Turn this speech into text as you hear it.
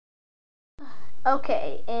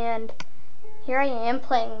Okay, and here I am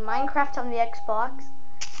playing Minecraft on the Xbox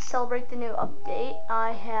to celebrate the new update.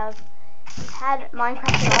 I have had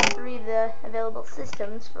Minecraft on all three of the available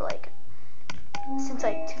systems for since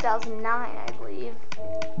 2009, I believe,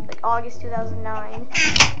 like August 2009.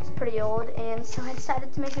 It's pretty old, and so I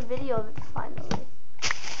decided to make a video of it finally.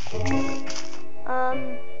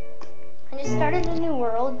 I just started a new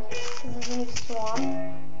world. This is a new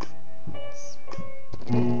swamp. It's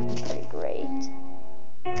pretty great.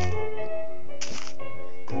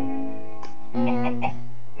 And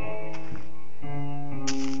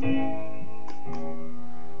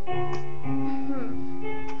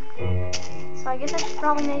so I guess I should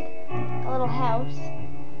probably make a little house.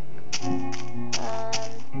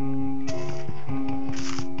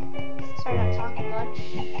 Sorry, not talking much.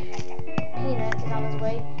 Peanut is on his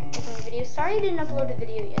way making a video. Sorry I didn't upload a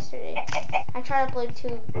video yesterday. I try to upload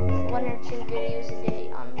one or two videos a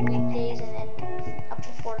day on weekdays and then up to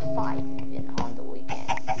 4 to 5 even on the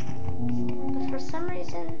weekends. But for some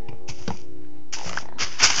reason, I don't know.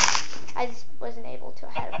 I just wasn't able to.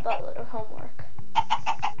 I had a buttload of homework.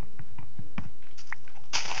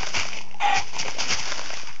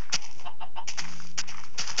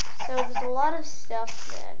 So there's a lot of stuff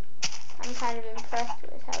that I'm kind of impressed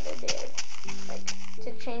with how they did. Like,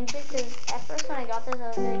 to change it, because at first when I got this, I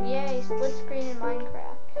was like, yay, split screen in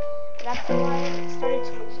Minecraft. But after a while, it started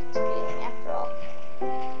to lose its feeling. After all,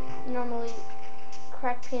 normally,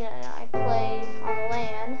 Crack Peanut and I play on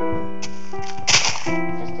LAN,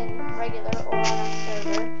 just in regular or on a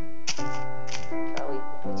server. But we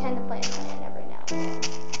tend to play in LAN every now and then.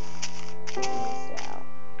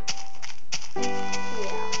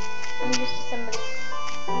 I'm used to somebody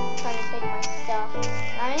trying to take my stuff, and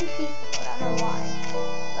I'm in peace mode, I don't know why,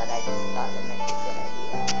 but I just thought it might be a good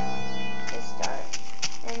idea to start.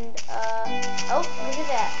 And, oh, look at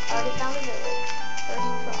that, already found a village, first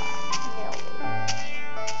try, nailed it.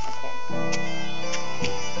 Okay.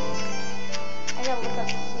 I gotta look up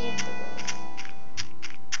the seed for this.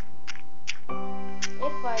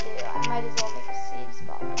 If I do, I might as well make a seed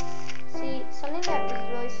spotlight. See, something that was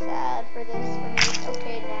really sad for this, for me, it's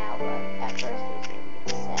okay now, but at first it was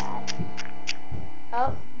really sad.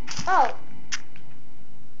 Oh. Oh!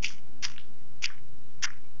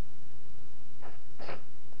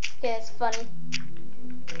 Okay, it's funny.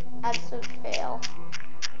 Absolute fail.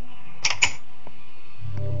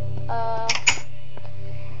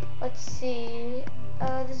 Let's see.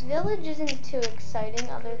 This village isn't too exciting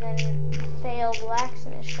other than failed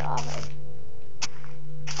blacksmith shop.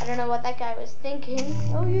 I don't know what that guy was thinking.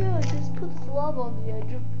 Oh yeah, just put this lava on the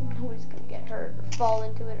edge. Nobody's gonna get hurt or fall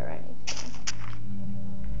into it or anything.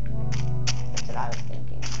 That's what I was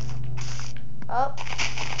thinking. Oh,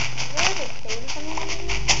 is there like a cave or something?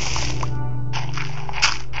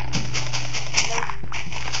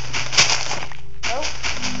 Nope.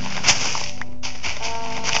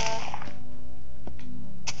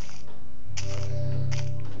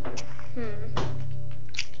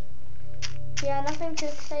 Yeah, nothing too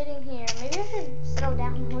exciting here. Maybe I should settle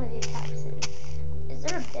down in one of these houses. Is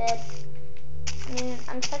there a bed? I mean,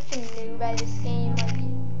 I'm such a noob at this game. Like,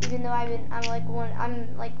 even though I'm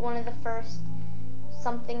like one of the first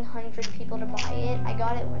something 100 people to buy it. I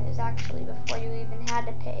got it when it was actually before you even had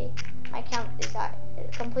to pay. My account is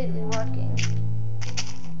completely working.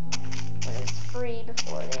 When it was free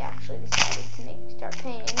before they actually decided to start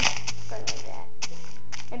paying. Something like that.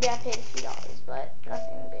 Maybe I paid a few dollars, but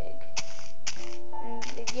nothing big. And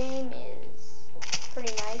the game is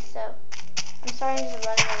pretty nice, so I'm starting to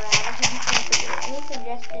run around. I have nothing to do. Any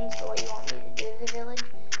suggestions for what you want me to do in the village?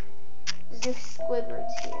 There's new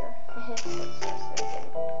Squidwards here. It's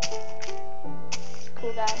a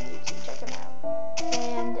cool guy on YouTube, check him out.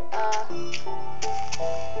 And,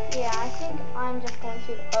 yeah, I think I'm just going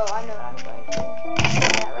to, oh, I know what I'm going to do.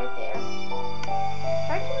 Put that right there.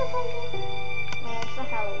 Should I turn the pumpkin? No, it's not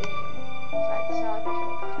Halloween. So it's not like I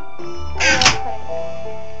should make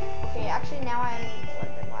okay, actually now I'm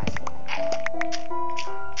wondering why I think that.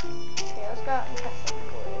 Okay, let's go out and cut some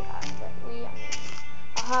wood.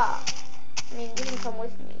 Aha! I mean, you can come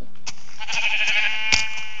with me.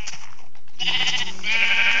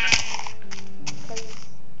 Because,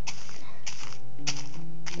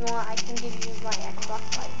 if you want, I can give you my Xbox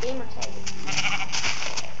Live gamer tag.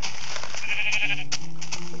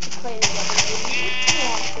 We can play together maybe if you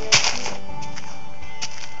want to.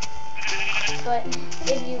 But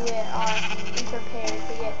if you are prepared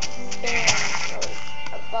to get spammed or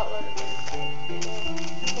a buttload of insight,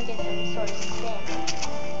 you can get some sort of spam.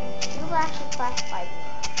 People actually classify me.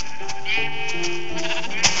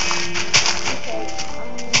 Okay,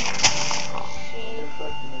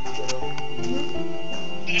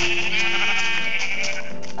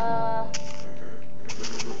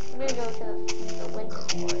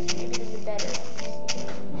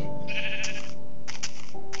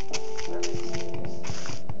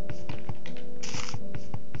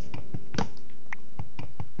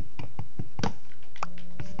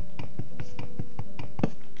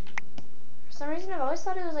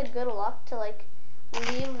 always thought it was like good luck to like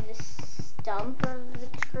leave the stump of the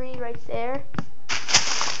tree right there.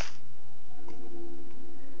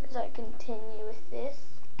 As I continue with this.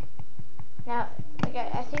 Now, like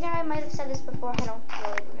I think I might have said this before, I don't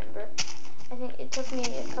really remember. I think it took me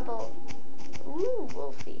a couple, ooh,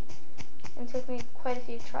 wolfie. It took me quite a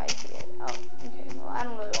few tries to get it. Oh, okay, well I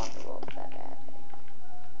don't really want the wolf that bad.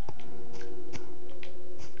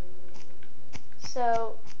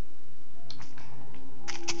 So,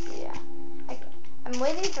 yeah. I'm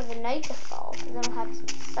waiting for the night to fall, because then I'll have some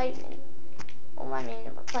excitement. Well, I mean,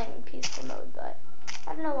 we're playing in peaceful mode, but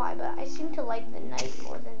I don't know why, but I seem to like the night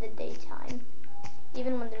more than the daytime,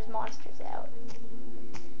 even when there's monsters out.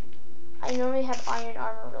 I normally have iron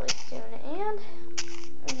armor really soon, and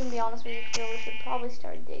I'm gonna be honest with you, Phil, we should probably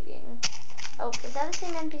start digging. Oh, is that the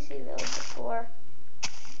same NPC village before?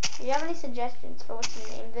 Do you have any suggestions for what to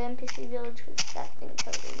name the NPC village? Because that thing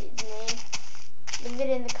totally needs a name. Leave it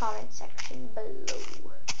in the comment section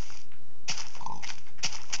below.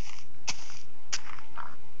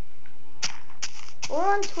 Or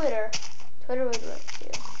on Twitter. Twitter would work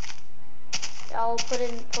too. I'll post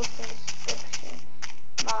in the description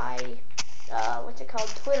my,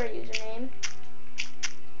 Twitter username.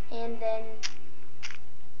 And then,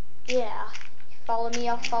 yeah, follow me,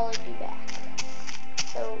 I'll follow you back.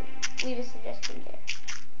 So, leave a suggestion there.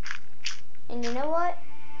 And you know what?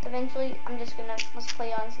 Eventually, let's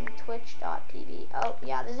play on some twitch.tv. Oh,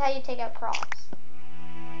 yeah, this is how you take out crops.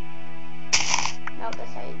 Nope,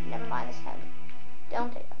 that's how you, never mind this time.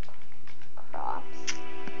 Don't take out crops.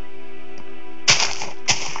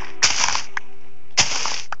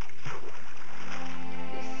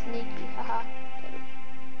 You sneaky, haha.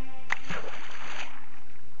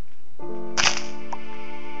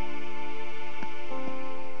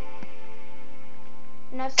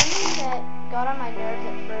 Now, something that got on my nerves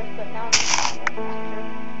at first, but now I'm fine after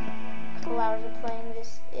a couple hours of playing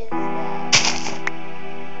this, is that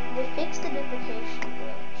they fixed the duplication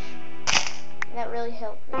glitch. And that really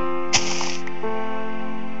helped me.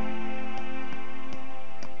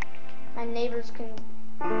 My neighbor's still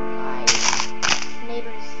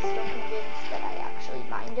convinced that I actually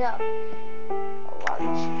mined up a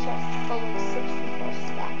large chest full of 64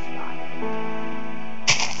 stacks of iron.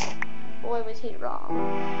 Boy, was he wrong.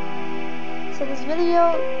 So this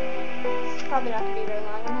video is probably not going to be very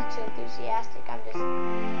long. I'm not too enthusiastic. I'm just doing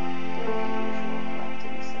the usual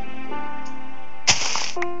collecting some wheat.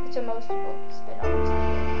 Which most people spend all this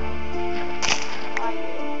video now. I do.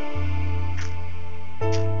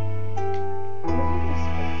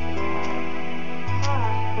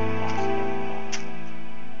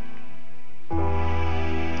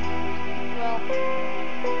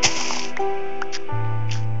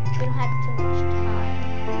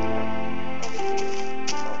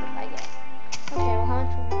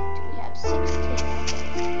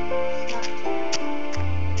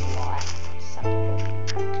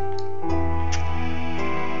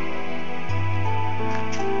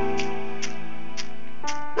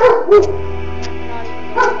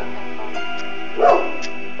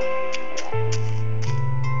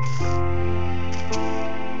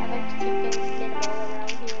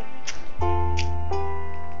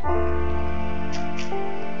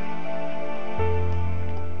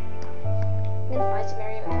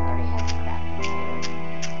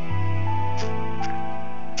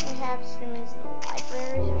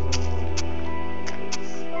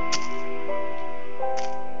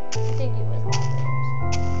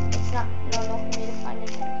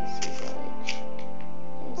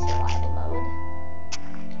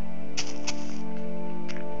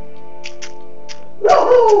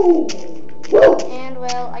 And,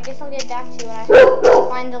 well, I guess I'll get back to you when I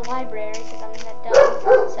find the library, because I'm not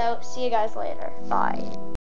done. So, see you guys later. Bye.